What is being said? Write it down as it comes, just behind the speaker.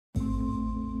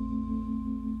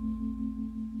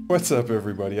What's up,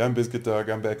 everybody? I'm Biscuit Dog.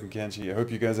 I'm back in Kenshi. I hope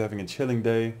you guys are having a chilling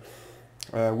day.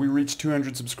 We reached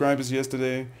 200 subscribers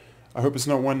yesterday. I hope it's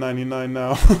not 199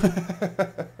 now.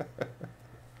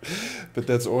 But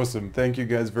that's awesome. Thank you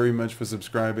guys very much for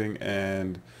subscribing,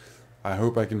 and I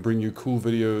hope I can bring you cool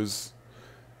videos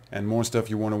and more stuff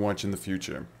you want to watch in the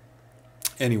future.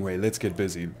 Anyway, let's get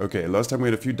busy. Okay, last time we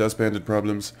had a few dust bandit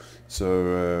problems,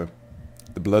 so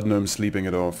the blood gnome's sleeping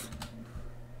it off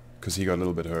because he got a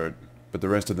little bit hurt. But the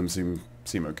rest of them seem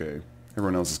okay.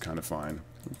 Everyone else is kind of fine.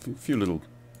 A few little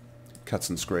cuts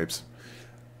and scrapes.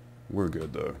 We're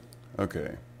good though.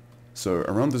 Okay. So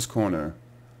around this corner,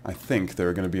 I think there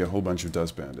are going to be a whole bunch of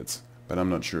dust bandits, but I'm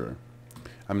not sure.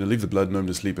 I'm going to leave the blood gnome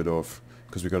to sleep it off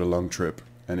because we got a long trip,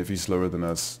 and if he's slower than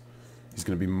us, he's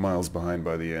going to be miles behind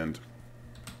by the end.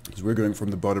 Because we're going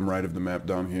from the bottom right of the map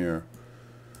down here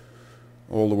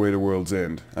all the way to World's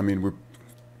End. I mean, we're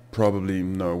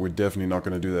definitely not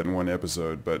going to do that in one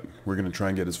episode, but we're going to try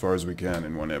and get as far as we can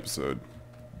in one episode.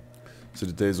 So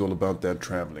today's all about that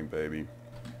traveling, baby.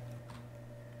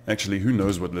 Actually, who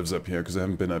knows what lives up here, because I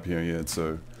haven't been up here yet,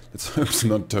 so let's hope it's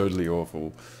not totally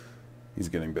awful. He's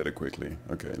getting better quickly.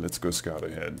 Okay, let's go scout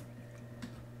ahead.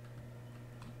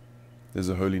 There's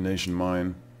a Holy Nation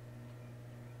mine.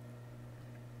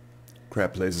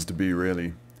 Crap places to be,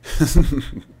 really.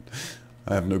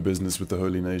 I have no business with the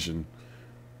Holy Nation.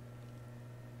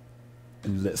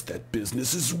 Unless that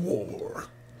business is war.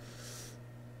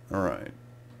 Alright.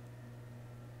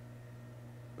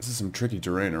 This is some tricky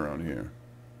terrain around here.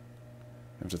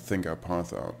 I have to think our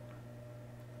path out.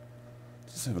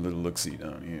 Let's just have a little look-see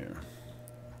down here.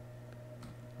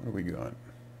 What do we got?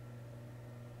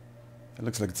 It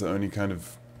looks like it's the only kind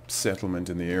of settlement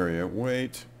in the area.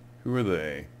 Wait, who are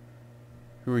they?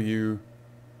 Who are you?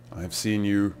 I have seen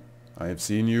you. I have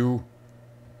seen you.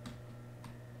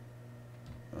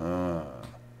 Ah.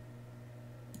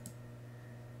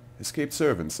 Escaped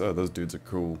servants. Oh, those dudes are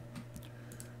cool.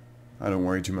 I don't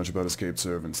worry too much about escaped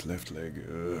servants. Left leg.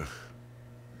 Ugh.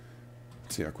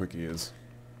 Let's see how quick he is.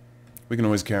 We can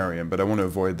always carry him, but I want to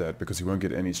avoid that because he won't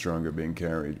get any stronger being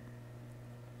carried.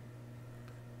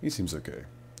 He seems okay.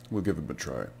 We'll give him a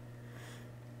try.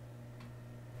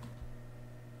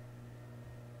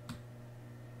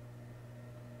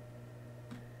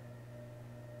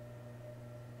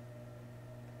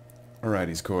 Alright,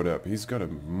 he's caught up. He's got a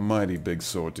mighty big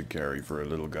sword to carry for a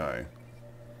little guy.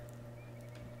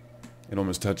 It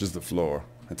almost touches the floor.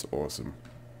 That's awesome.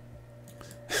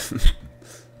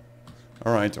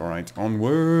 Alright, alright.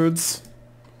 Onwards!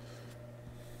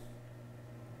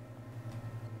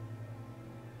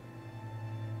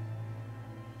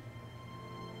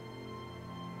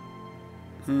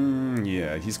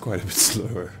 Yeah, he's quite a bit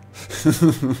slower.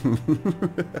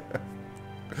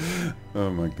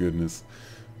 Oh my goodness.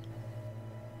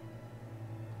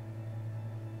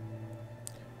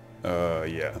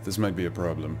 Yeah, this might be a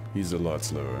problem. He's a lot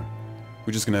slower.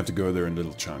 We're just gonna have to go there in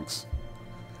little chunks.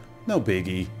 No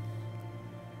biggie.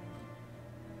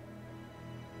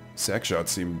 Sackshot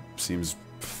seems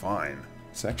fine.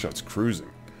 Sackshot's cruising.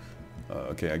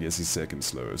 Okay, I guess he's second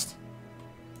slowest.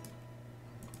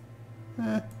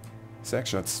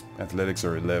 Sackshot's athletics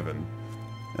are 11,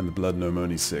 and the blood gnome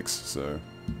only 6, so...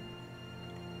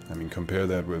 I mean, compare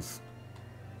that with...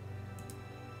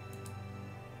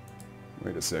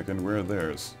 Wait a second, where are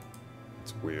theirs?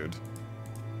 It's weird.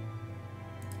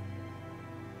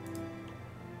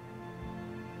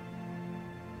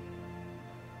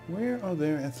 Where are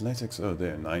their athletics? Oh,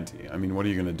 they're 90. I mean, what are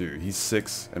you gonna do? He's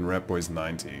 6 and Rat Boy's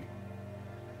 90.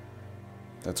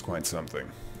 That's quite something.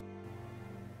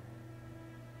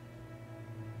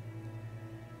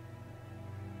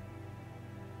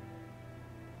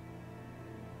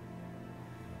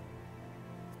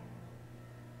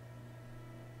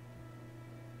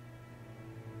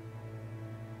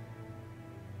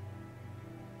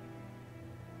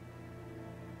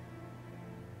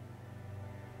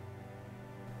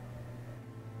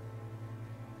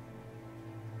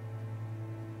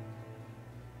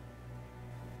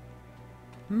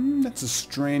 That's a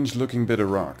strange looking bit of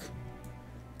rock.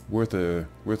 Worth a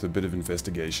bit of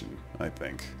investigation, I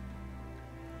think.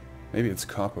 Maybe it's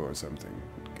copper or something.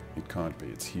 It can't be,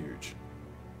 it's huge.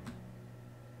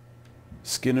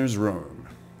 Skinner's Rome.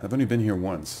 I've only been here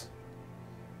once.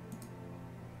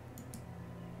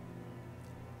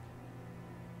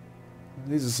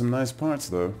 These are some nice parts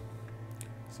though.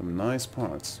 Some nice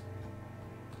parts.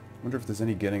 Wonder if there's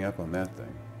any getting up on that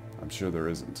thing. I'm sure there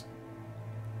isn't.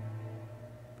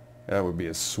 That would be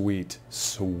a sweet,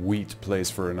 sweet place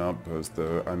for an outpost,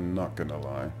 though, I'm not gonna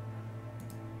lie.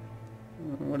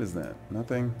 What is that?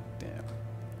 Nothing? Damn.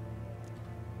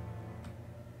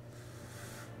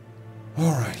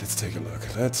 Alright, let's take a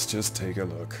look. Let's just take a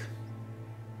look.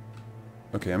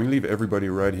 Okay, I'm gonna leave everybody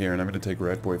right here, and I'm gonna take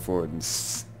Ratboy forward and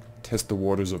test the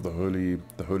waters of the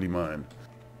holy mine.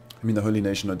 I mean, the holy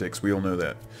nation are dicks, we all know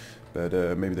that. But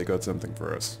maybe they got something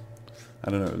for us.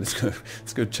 I don't know, let's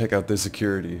go check out their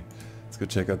security. Let's go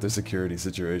check out their security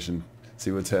situation.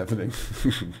 See what's happening.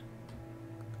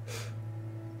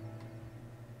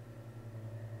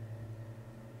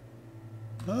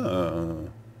 Ah.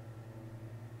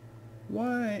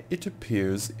 Why, it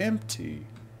appears empty.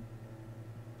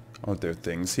 Aren't there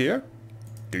things here?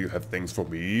 Do you have things for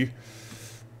me?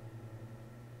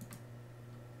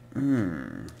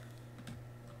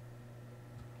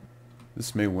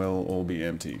 This may well all be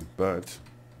empty, but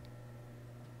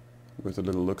with a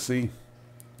little look-see.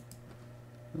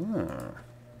 Ah.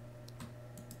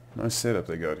 Nice setup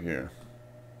they got here.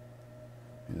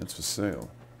 Yeah, that's for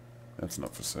sale. That's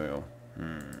not for sale.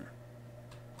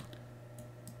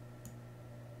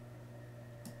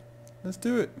 Let's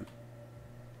do it.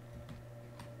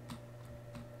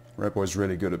 Ratboy's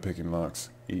really good at picking locks.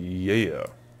 Yeah.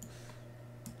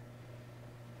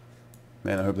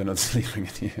 Man, I hope they're not sleeping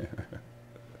in here.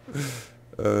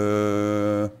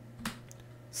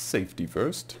 Safety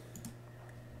first.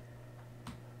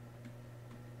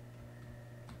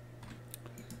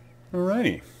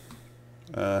 Alrighty.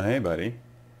 Hey buddy.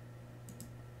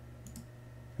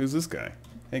 Who's this guy?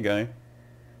 Hey guy.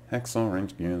 Hacksaw,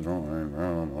 wrench, gears,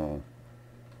 what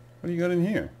do you got in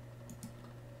here?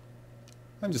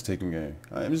 I'm just taking a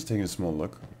small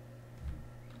look.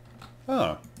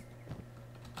 Ah.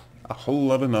 A whole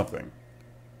lot of nothing.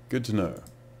 Good to know.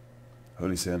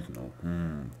 Holy Sentinel.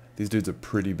 These dudes are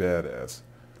pretty badass.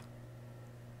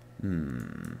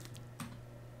 I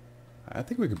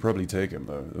think we could probably take him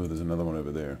though. Oh, there's another one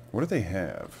over there. What do they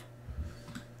have?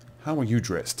 How are you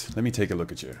dressed? Let me take a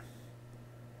look at you.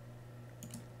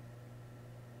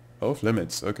 Off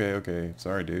limits. Okay, okay.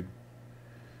 Sorry, dude.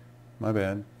 My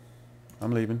bad.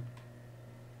 I'm leaving.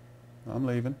 I'm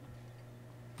leaving.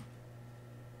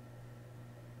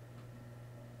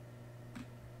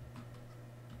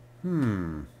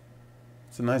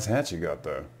 It's a nice hat you got,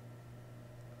 though.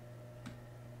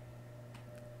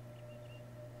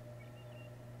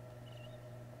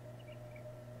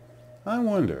 I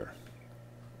wonder.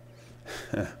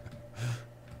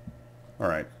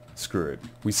 Alright, screw it.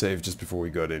 We saved just before we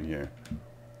got in here.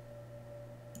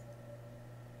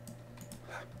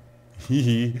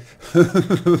 Hee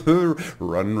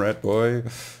Run, rat boy.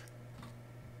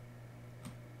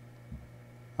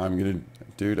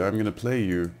 Dude, I'm gonna play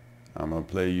you. I'm gonna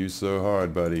play you so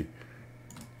hard, buddy.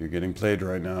 You're getting played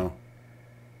right now.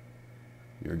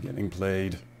 You're getting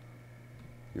played.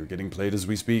 You're getting played as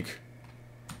we speak.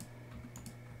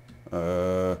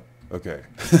 Okay.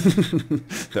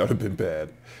 That would have been bad.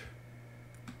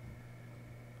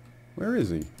 Where is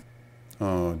he?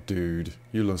 Oh, dude.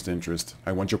 You lost interest.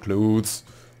 I want your clothes.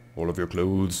 All of your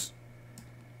clothes.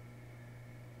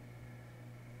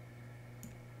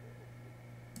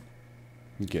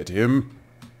 Get him.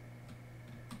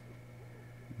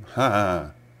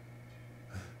 Ha!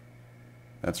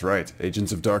 That's right.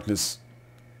 Agents of Darkness.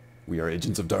 We are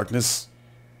Agents of Darkness.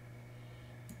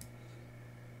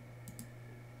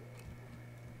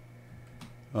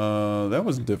 That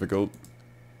wasn't difficult.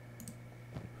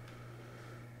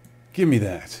 Give me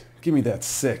that. Give me that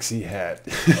sexy hat.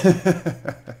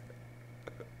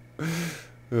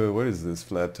 What is this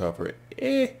flat topper?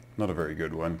 Not a very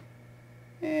good one.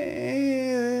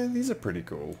 These are pretty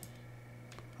cool.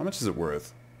 How much is it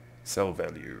worth? Sell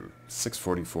value.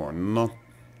 644.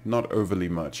 Not overly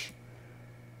much.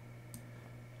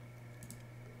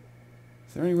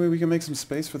 Is there any way we can make some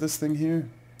space for this thing here?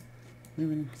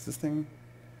 Maybe is this thing...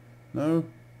 No?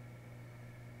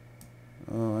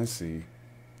 Oh, I see.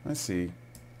 I see.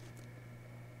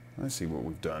 I see what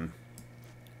we've done.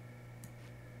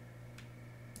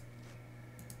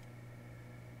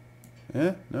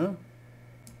 Eh? No?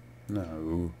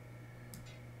 No.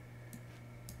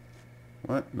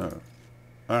 What? No.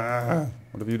 Ah!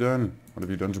 What have you done? What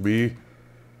have you done to me?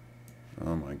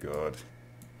 Oh my god.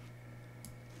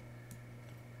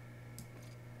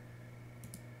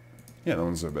 Yeah, that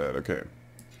one's so bad. Okay.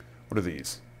 What are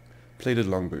these? Plated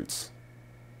long boots.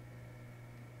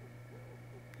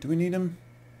 Do we need them?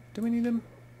 Do we need them?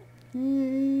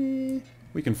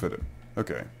 We can fit it.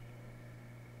 Okay.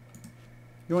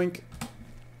 Yoink.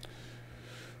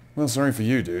 Well, sorry for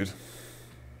you, dude.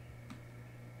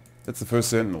 That's the first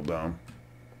Sentinel down.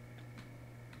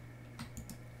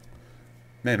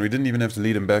 Man, we didn't even have to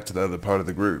lead him back to the other part of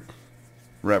the group.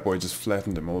 Ratboy just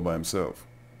flattened him all by himself.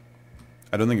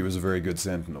 I don't think he was a very good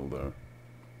Sentinel, though.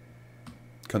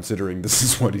 Considering this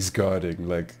is what he's guarding,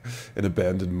 like an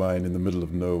abandoned mine in the middle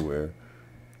of nowhere.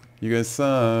 You guys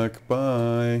suck.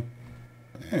 Bye.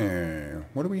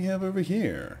 What do we have over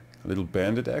here? A little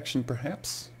bandit action,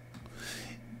 perhaps?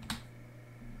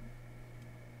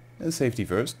 Safety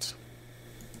first.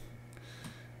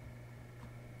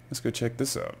 Let's go check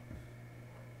this out.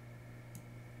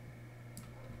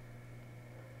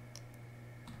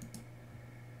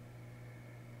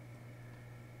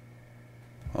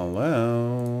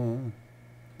 Hello.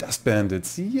 Dust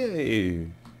bandits. Yay.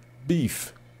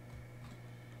 Beef.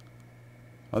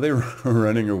 Are they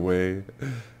running away?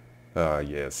 Ah,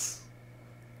 yes.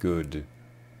 Good.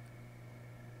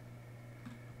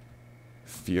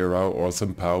 Fear our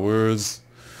awesome powers.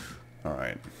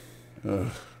 Alright.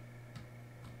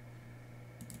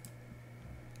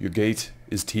 Your gait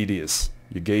is tedious.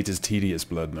 Your gait is tedious,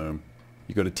 Blood Gnome.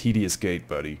 You got a tedious gait,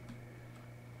 buddy.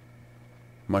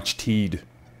 Much teed.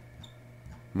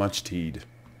 Much teed.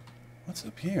 What's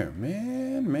up here?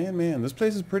 Man. This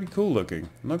place is pretty cool looking.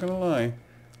 I'm not gonna lie.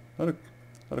 A lot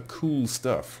of cool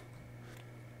stuff.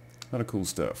 A lot of cool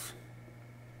stuff.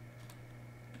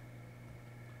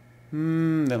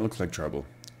 That looks like trouble.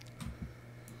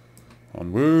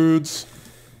 Onwards.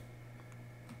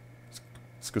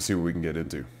 Let's go see what we can get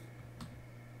into.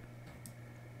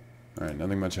 Alright,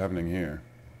 nothing much happening here.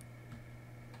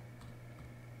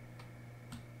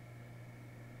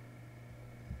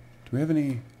 Do we have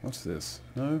any... What's this?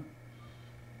 No?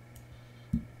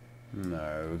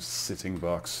 No, sitting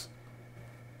box.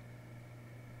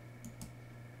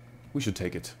 We should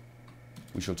take it.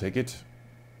 We shall take it.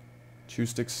 Chew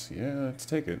sticks, yeah, let's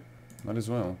take it. Might as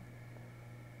well.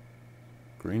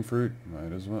 Green fruit,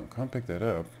 might as well. Can't pick that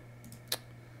up.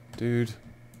 Dude.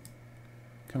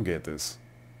 Come get this.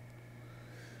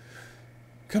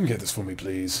 Come get this for me,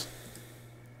 please.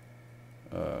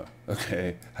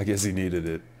 Okay. I guess he needed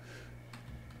it.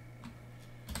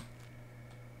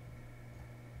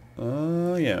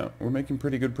 Yeah. We're making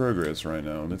pretty good progress right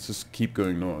now. Let's just keep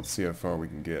going north, see how far we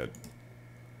can get.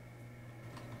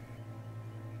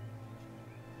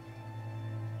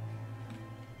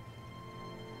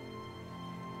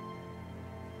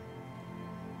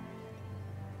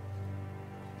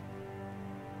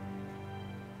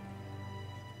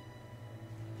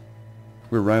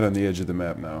 We're right on the edge of the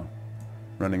map now,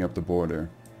 running up the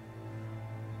border.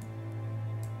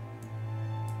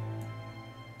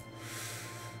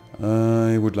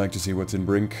 I would like to see what's in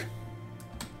Brink.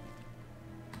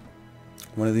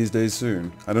 One of these days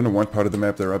soon. I don't know what part of the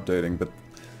map they're updating, but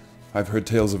I've heard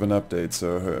tales of an update,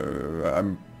 so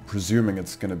I'm presuming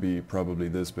it's going to be probably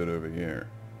this bit over here.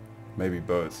 Maybe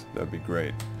both. That'd be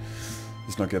great.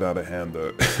 Let's not get out of hand,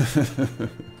 though.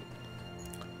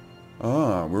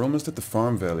 Ah, we're almost at the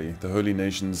Farm Valley, the Holy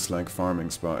Nation's, like,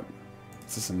 farming spot.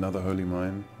 Is this another Holy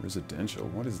Mine? Residential?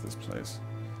 What is this place?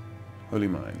 Holy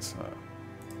Mines. Ah.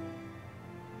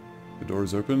 The door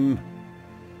is open.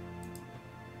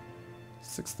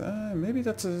 Maybe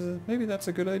that's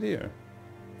a good idea.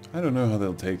 I don't know how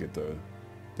they'll take it, though.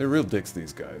 They're real dicks,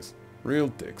 these guys. Real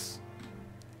dicks.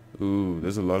 Ooh,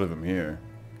 there's a lot of them here.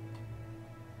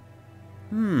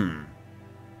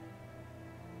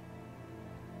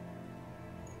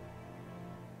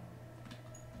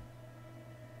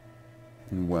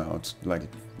 Wow, it's like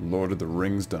Lord of the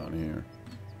Rings down here.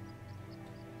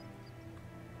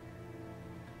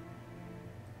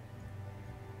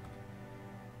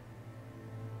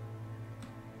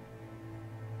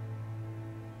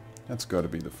 That's got to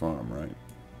be the farm, right?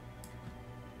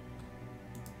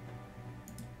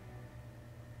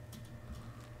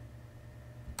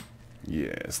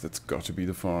 Yes, that's got to be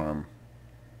the farm.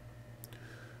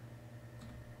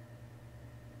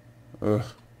 Ugh.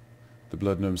 The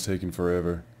Blood Gnome's taking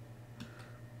forever.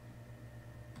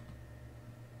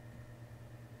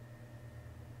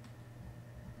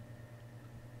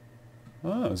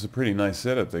 Oh, it's a pretty nice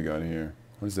setup they got here.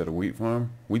 What is that, a wheat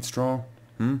farm? Wheat straw?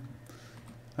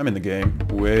 I'm in the game.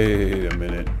 Wait a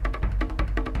minute.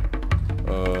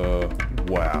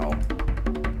 Wow.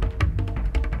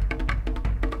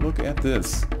 Look at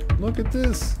this. Look at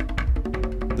this.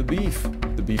 The beef.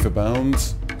 The beef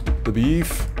abounds. The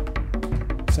beef.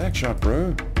 Sack shot,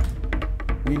 bro.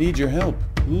 We need your help.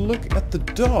 Look at the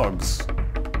dogs.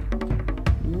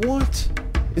 What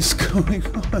is going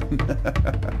on?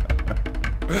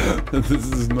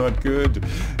 This is not good.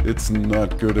 It's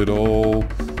not good at all.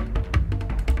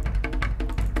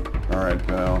 Alright,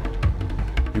 pal.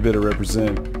 You better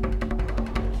represent.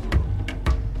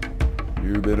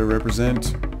 You better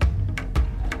represent.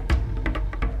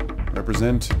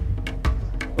 Represent.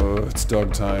 Oh, it's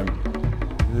dog time.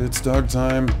 It's dog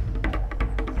time.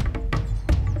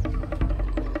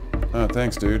 Oh,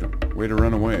 thanks, dude. Way to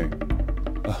run away.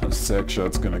 Oh, sec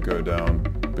shot's gonna go down.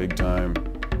 Big time.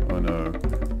 Oh no.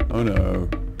 Oh no.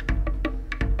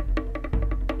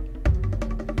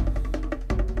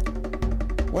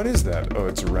 What is that? Oh,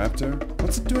 it's a raptor?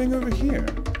 What's it doing over here?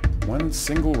 One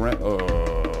single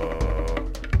oh.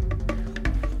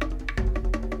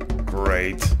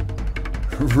 Great.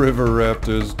 River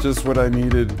raptors, just what I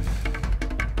needed.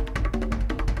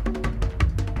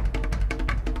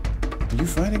 Are you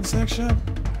fighting, Section?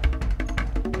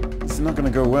 This is not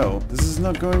gonna go well. This is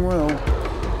not going well.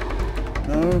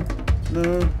 No,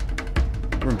 no.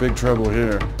 We're in big trouble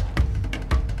here.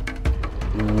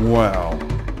 Wow.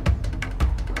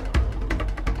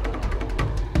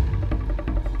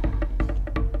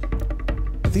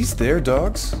 Are these their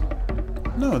dogs?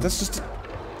 No, that's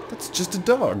just a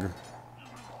dog.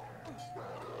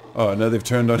 Oh, now they've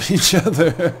turned on each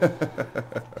other.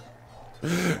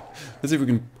 Let's see if we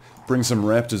can bring some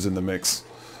raptors in the mix.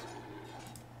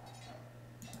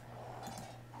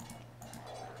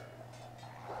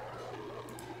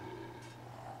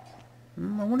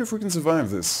 I wonder if we can survive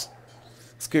this.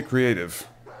 Let's get creative.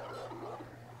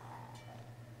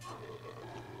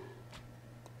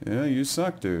 Yeah, you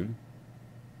suck, dude.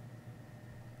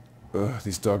 Ugh,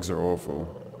 these dogs are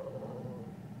awful.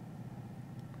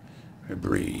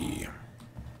 Bree.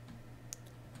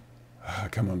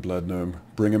 Come on, Blood Gnome.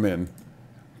 Bring him in.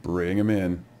 Bring him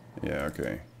in. Yeah,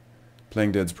 okay.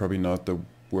 Playing dead's probably not the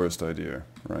worst idea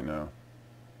right now.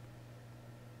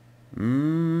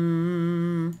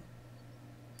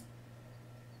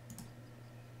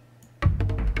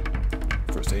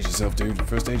 First aid yourself, dude.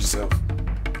 First aid yourself.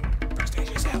 First aid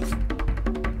yourself.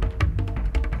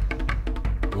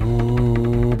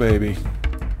 Ooh, baby.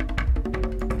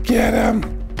 Get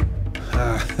him!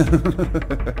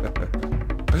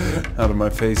 Out of my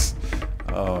face.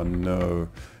 Oh no.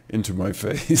 Into my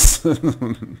face.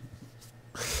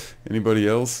 Anybody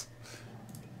else?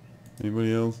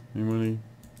 Anybody else? Anybody?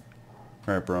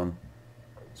 Alright, Brom.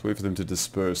 Let's wait for them to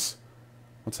disperse.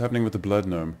 What's happening with the Blood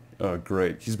Gnome? Oh,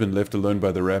 great. He's been left alone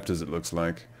by the raptors, it looks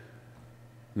like.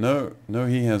 No, no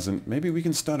he hasn't. Maybe we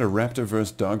can start a raptor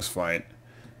versus dogs fight.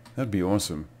 That'd be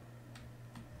awesome.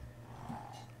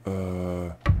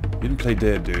 You didn't play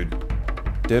dead, dude.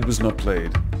 Dead was not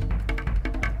played.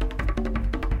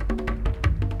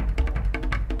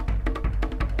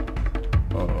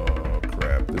 Oh,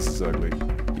 crap. This is ugly.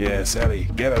 Yeah, Sally,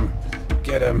 get him.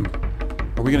 Get him.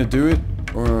 Are we gonna do it?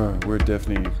 Or we're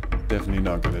definitely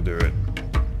not gonna do it.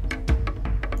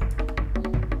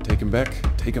 Take him back.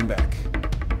 Take him back.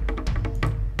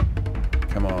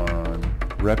 Come on.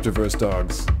 Raptor vs.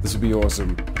 dogs. This would be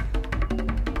awesome.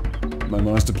 My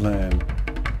master plan.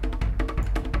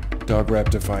 Dog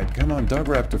raptor fight. Come on, dog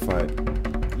raptor fight.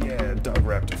 Yeah, dog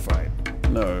raptor fight.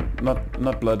 No,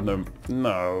 not Blood Gnome.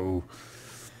 No.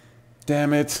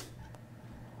 Damn it.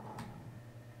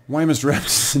 Why must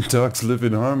raptors and dogs live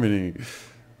in harmony?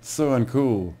 So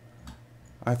uncool.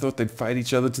 I thought they'd fight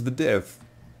each other to the death.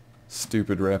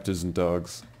 Stupid raptors and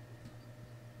dogs.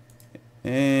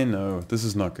 No, this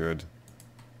is not good.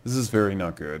 This is very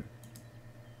not good.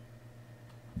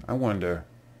 I wonder.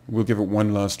 We'll give it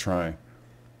one last try.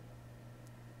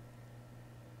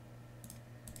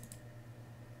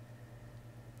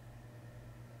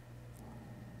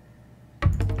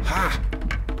 Ha!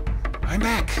 I'm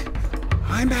back!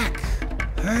 I'm back!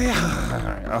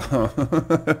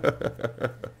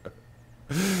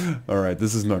 Alright,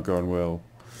 this is not going well.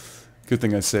 Good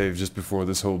thing I saved just before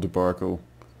this whole debacle.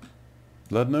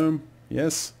 Blood Gnome?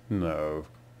 Yes? No.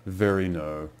 Very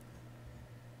no.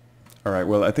 Alright,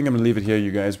 well, I think I'm gonna leave it here,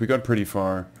 you guys. We got pretty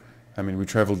far. I mean, we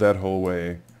traveled that whole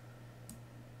way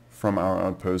from our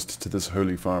outpost to this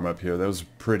holy farm up here. That was a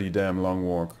pretty damn long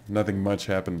walk. Nothing much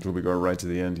happened until we got right to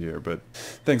the end here, but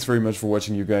thanks very much for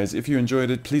watching, you guys. If you enjoyed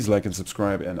it, please like and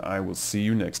subscribe, and I will see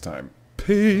you next time.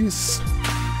 Peace!